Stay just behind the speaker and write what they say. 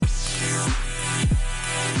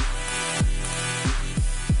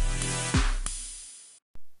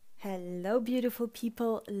beautiful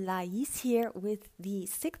people. Lais here with the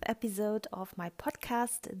 6th episode of my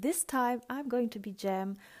podcast. This time I'm going to be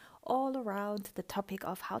jam all around the topic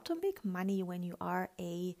of how to make money when you are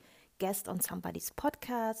a guest on somebody's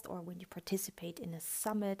podcast or when you participate in a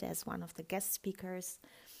summit as one of the guest speakers.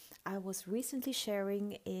 I was recently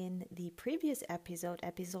sharing in the previous episode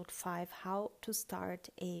 5, how to start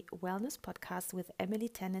a wellness podcast with Emily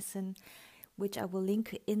Tennyson, which I will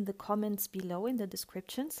link in the comments below in the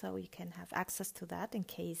description, so you can have access to that in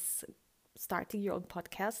case starting your own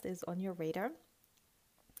podcast is on your radar.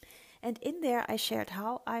 And in there, I shared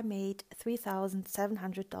how I made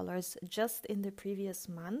 $3,700 just in the previous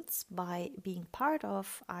months by being part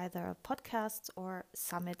of either podcasts or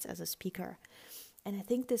summits as a speaker. And I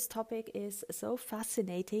think this topic is so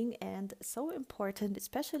fascinating and so important,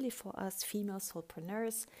 especially for us female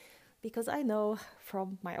soulpreneurs, because I know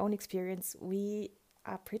from my own experience, we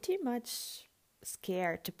are pretty much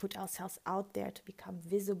scared to put ourselves out there, to become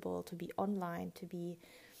visible, to be online, to be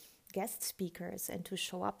guest speakers, and to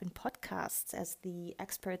show up in podcasts as the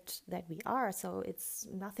expert that we are. So it's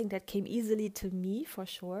nothing that came easily to me, for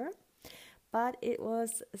sure. But it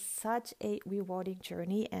was such a rewarding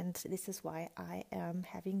journey, and this is why I am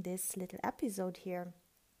having this little episode here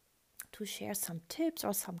to share some tips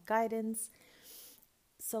or some guidance,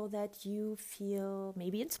 so that you feel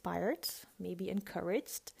maybe inspired, maybe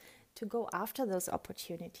encouraged to go after those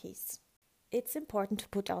opportunities. It's important to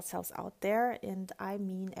put ourselves out there, and I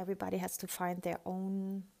mean everybody has to find their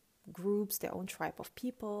own groups, their own tribe of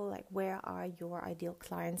people. Like, where are your ideal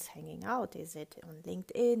clients hanging out? Is it on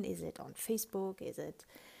LinkedIn? Is it on Facebook? Is it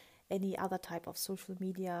any other type of social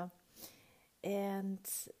media? And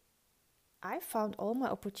I found all my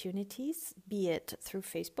opportunities, be it through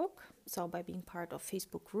Facebook, so by being part of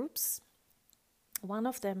Facebook groups. One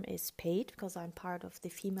of them is paid because I'm part of the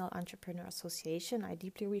Female Entrepreneur Association. I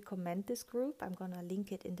deeply recommend this group. I'm going to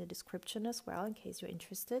link it in the description as well in case you're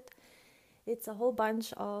interested. It's a whole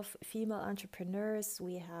bunch of female entrepreneurs.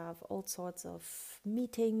 We have all sorts of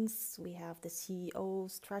meetings. We have the CEO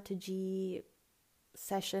strategy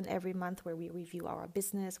session every month where we review our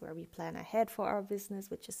business, where we plan ahead for our business,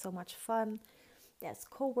 which is so much fun. There's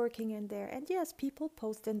co-working in there, and yes, people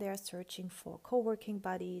post in there searching for co-working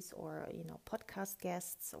buddies or podcast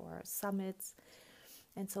guests or summits.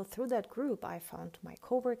 And so through that group I found my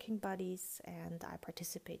co-working buddies, and I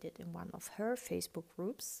participated in one of her Facebook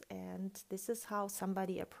groups, and this is how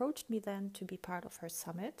somebody approached me then to be part of her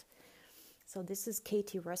summit. So this is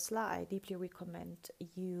Katie Rössler. I deeply recommend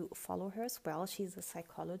you follow her as well. She's a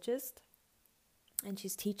psychologist, and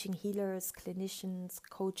she's teaching healers, clinicians,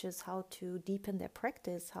 coaches how to deepen their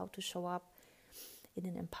practice, how to show up in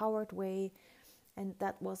an empowered way. And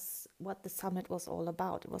that was what the summit was all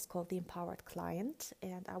about. It was called The Empowered Client,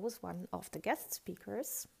 and I was one of the guest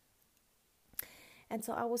speakers. And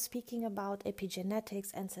so I was speaking about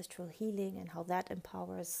epigenetics, ancestral healing, and how that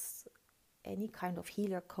empowers any kind of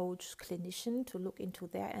healer, coach, clinician to look into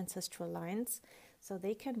their ancestral lines so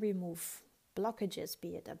they can remove blockages,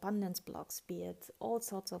 be it abundance blocks, be it all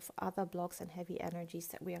sorts of other blocks and heavy energies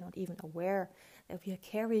that we are not even aware that we are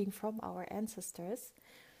carrying from our ancestors.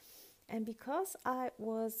 And because I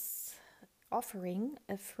was offering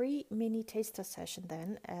a free mini taster session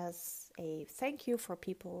then as a thank you for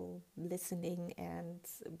people listening and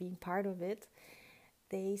being part of it,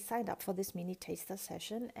 they signed up for this mini taster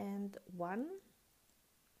session, and one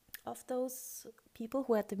of those people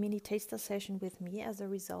who had the mini taster session with me, as a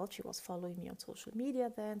result, she was following me on social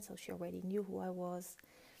media then, so she already knew who I was,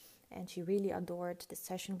 and she really adored the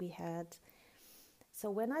session we had.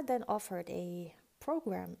 So when I then offered a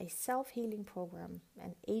program, a self-healing program,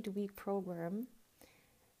 an 8-week program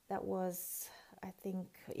that was, I think,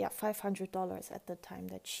 $500 at the time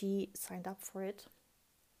that she signed up for it.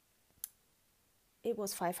 It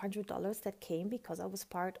was $500 that came because I was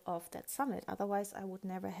part of that summit. Otherwise, I would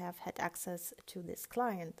never have had access to this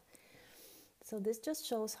client. So this just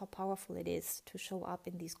shows how powerful it is to show up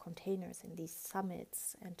in these containers, in these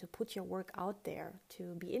summits, and to put your work out there,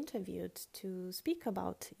 to be interviewed, to speak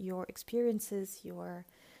about your experiences, your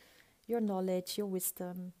knowledge, your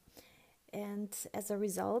wisdom. And as a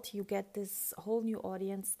result, you get this whole new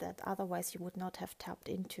audience that otherwise you would not have tapped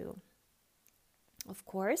into. Of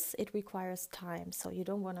course, it requires time, so you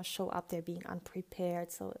don't want to show up there being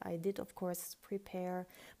unprepared. So I did, of course, prepare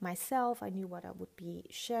myself. I knew what I would be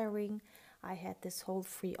sharing. I had this whole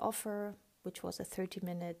free offer, which was a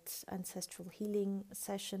 30-minute ancestral healing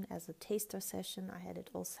session as a taster session. I had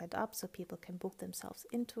it all set up so people can book themselves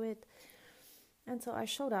into it. And so I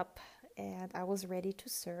showed up and I was ready to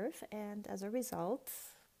serve. And as a result,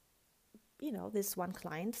 this one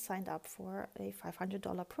client signed up for a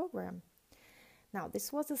 $500 program. Now,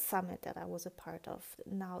 this was a summit that I was a part of.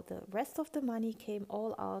 Now, the rest of the money came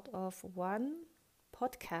all out of one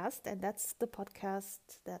podcast, and that's the podcast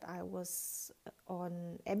that I was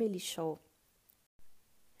on Emily's show.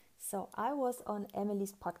 So I was on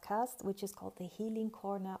Emily's podcast, which is called The Healing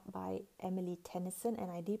Corner by Emily Tennyson,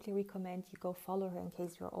 and I deeply recommend you go follow her in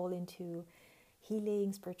case you're all into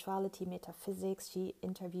healing, spirituality, metaphysics. She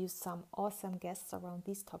interviews some awesome guests around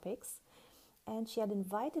these topics. And she had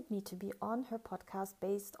invited me to be on her podcast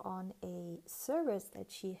based on a service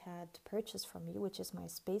that she had purchased from me, which is my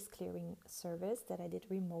space clearing service that I did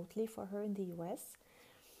remotely for her in the US.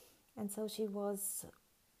 And so she was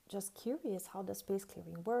just curious, how does space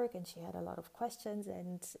clearing work? And she had a lot of questions,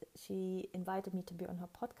 and she invited me to be on her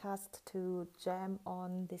podcast to jam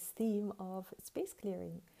on this theme of space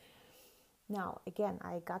clearing. Now, again,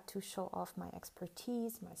 I got to show off my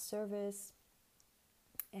expertise, my service,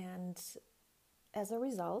 and as a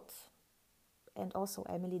result, and also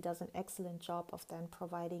Emily does an excellent job of then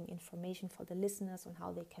providing information for the listeners on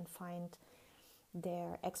how they can find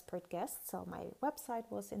their expert guests. So my website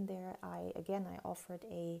was in there. I offered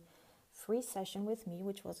a free session with me,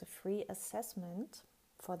 which was a free assessment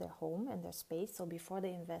for their home and their space. So before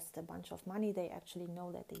they invest a bunch of money, they actually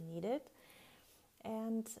know that they need it.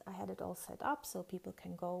 And I had it all set up so people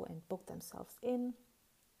can go and book themselves in.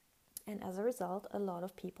 And as a result, a lot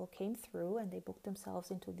of people came through and they booked themselves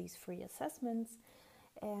into these free assessments.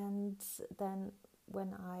 And then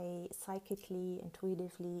when I psychically,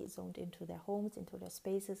 intuitively zoned into their homes, into their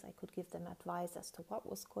spaces, I could give them advice as to what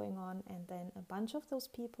was going on. And then a bunch of those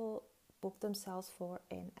people booked themselves for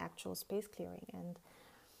an actual space clearing. And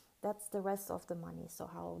that's the rest of the money. So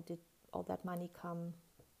how did all that money come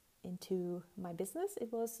into my business?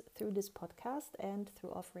 It was through this podcast and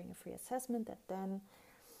through offering a free assessment that then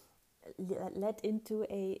led into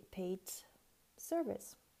a paid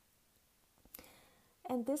service.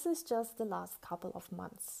 And this is just the last couple of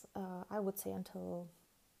months, I would say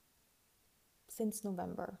since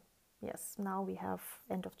November. Yes, now we have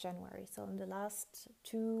end of January. So in the last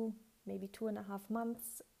maybe 2.5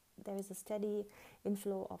 months, there is a steady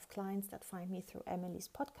inflow of clients that find me through Emily's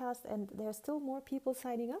podcast. And there's still more people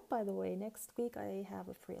signing up, by the way. Next week, I have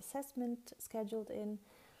a free assessment scheduled in.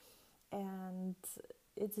 And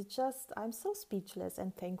it's just, I'm so speechless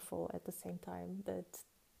and thankful at the same time that,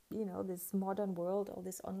 this modern world or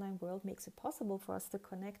this online world makes it possible for us to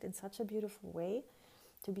connect in such a beautiful way,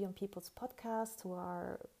 to be on people's podcasts who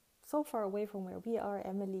are so far away from where we are.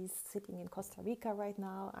 Emily's sitting in Costa Rica right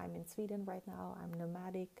now. I'm in Sweden right now. I'm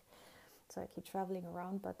nomadic, so I keep traveling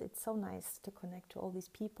around, but it's so nice to connect to all these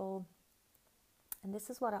people. And this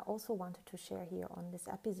is what I also wanted to share here on this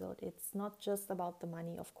episode. It's not just about the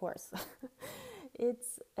money, of course.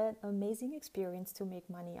 It's an amazing experience to make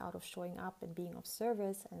money out of showing up and being of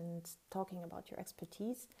service and talking about your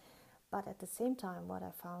expertise. But at the same time, what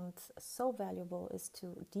I found so valuable is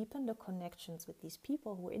to deepen the connections with these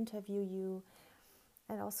people who interview you,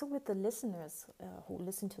 and also with the listeners who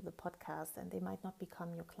listen to the podcast. And they might not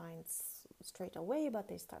become your clients straight away, but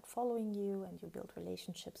they start following you and you build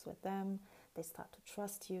relationships with them. They start to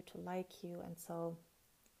trust you, to like you. And so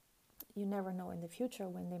you never know in the future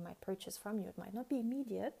when they might purchase from you. It might not be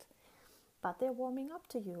immediate, but they're warming up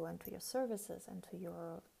to you and to your services and to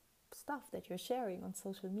your stuff that you're sharing on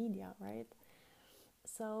social media, right?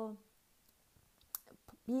 So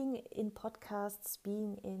being in podcasts,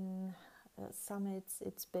 being in summits,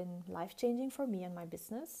 it's been life-changing for me and my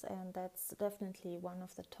business, and that's definitely one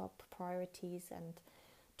of the top priorities and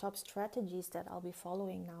top strategies that I'll be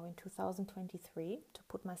following now in 2023, to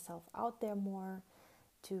put myself out there more,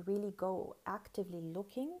 to really go actively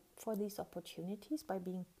looking for these opportunities by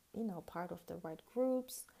being, part of the right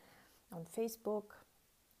groups on Facebook.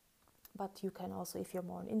 But you can also, if you're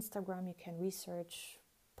more on Instagram, you can research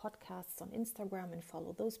podcasts on Instagram and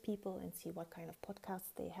follow those people and see what kind of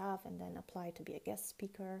podcasts they have, and then apply to be a guest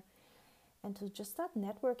speaker and to just start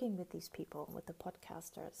networking with these people, with the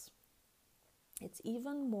podcasters. It's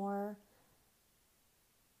even more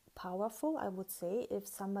powerful, I would say, if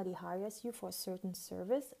somebody hires you for a certain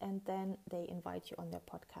service and then they invite you on their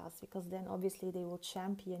podcast, because then obviously they will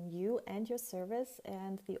champion you and your service,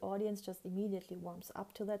 and the audience just immediately warms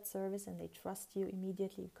up to that service and they trust you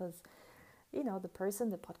immediately because,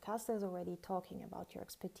 the podcaster is already talking about your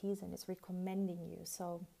expertise and is recommending you.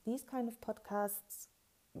 So these kind of podcasts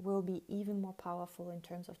will be even more powerful in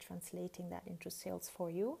terms of translating that into sales for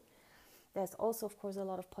you. There's also, of course, a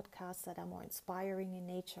lot of podcasts that are more inspiring in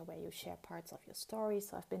nature, where you share parts of your story.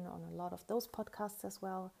 So I've been on a lot of those podcasts as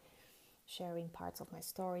well, sharing parts of my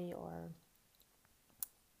story or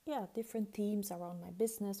different themes around my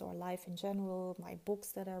business or life in general, my books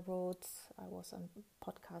that I wrote. I was on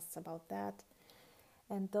podcasts about that.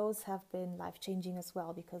 And those have been life-changing as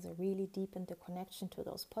well because I really deepened the connection to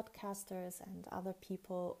those podcasters and other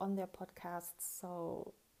people on their podcasts.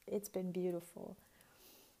 So it's been beautiful.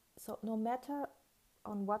 So no matter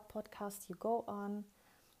on what podcast you go on,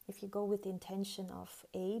 if you go with the intention of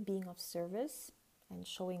A, being of service and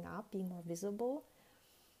showing up, being more visible,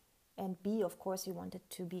 and B, of course, you want it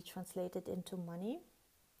to be translated into money,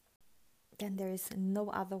 then there is no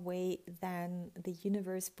other way than the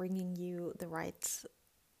universe bringing you the right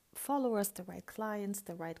followers, the right clients,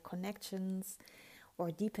 the right connections,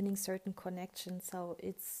 or deepening certain connections. So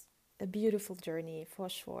it's a beautiful journey for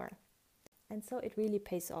sure. And so it really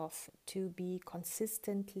pays off to be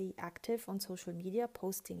consistently active on social media,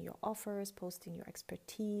 posting your offers, posting your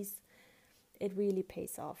expertise. It really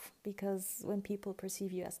pays off because when people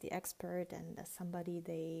perceive you as the expert and as somebody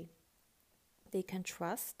they can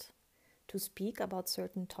trust to speak about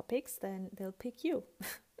certain topics, then they'll pick you.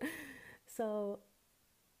 So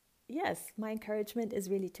yes, my encouragement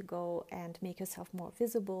is really to go and make yourself more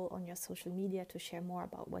visible on your social media, to share more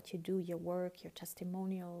about what you do, your work, your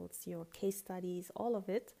testimonials, your case studies, all of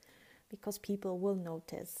it, because people will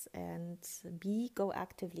notice. And B, go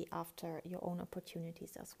actively after your own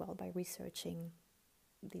opportunities as well by researching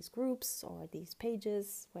these groups or these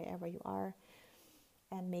pages, wherever you are,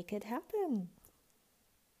 and make it happen.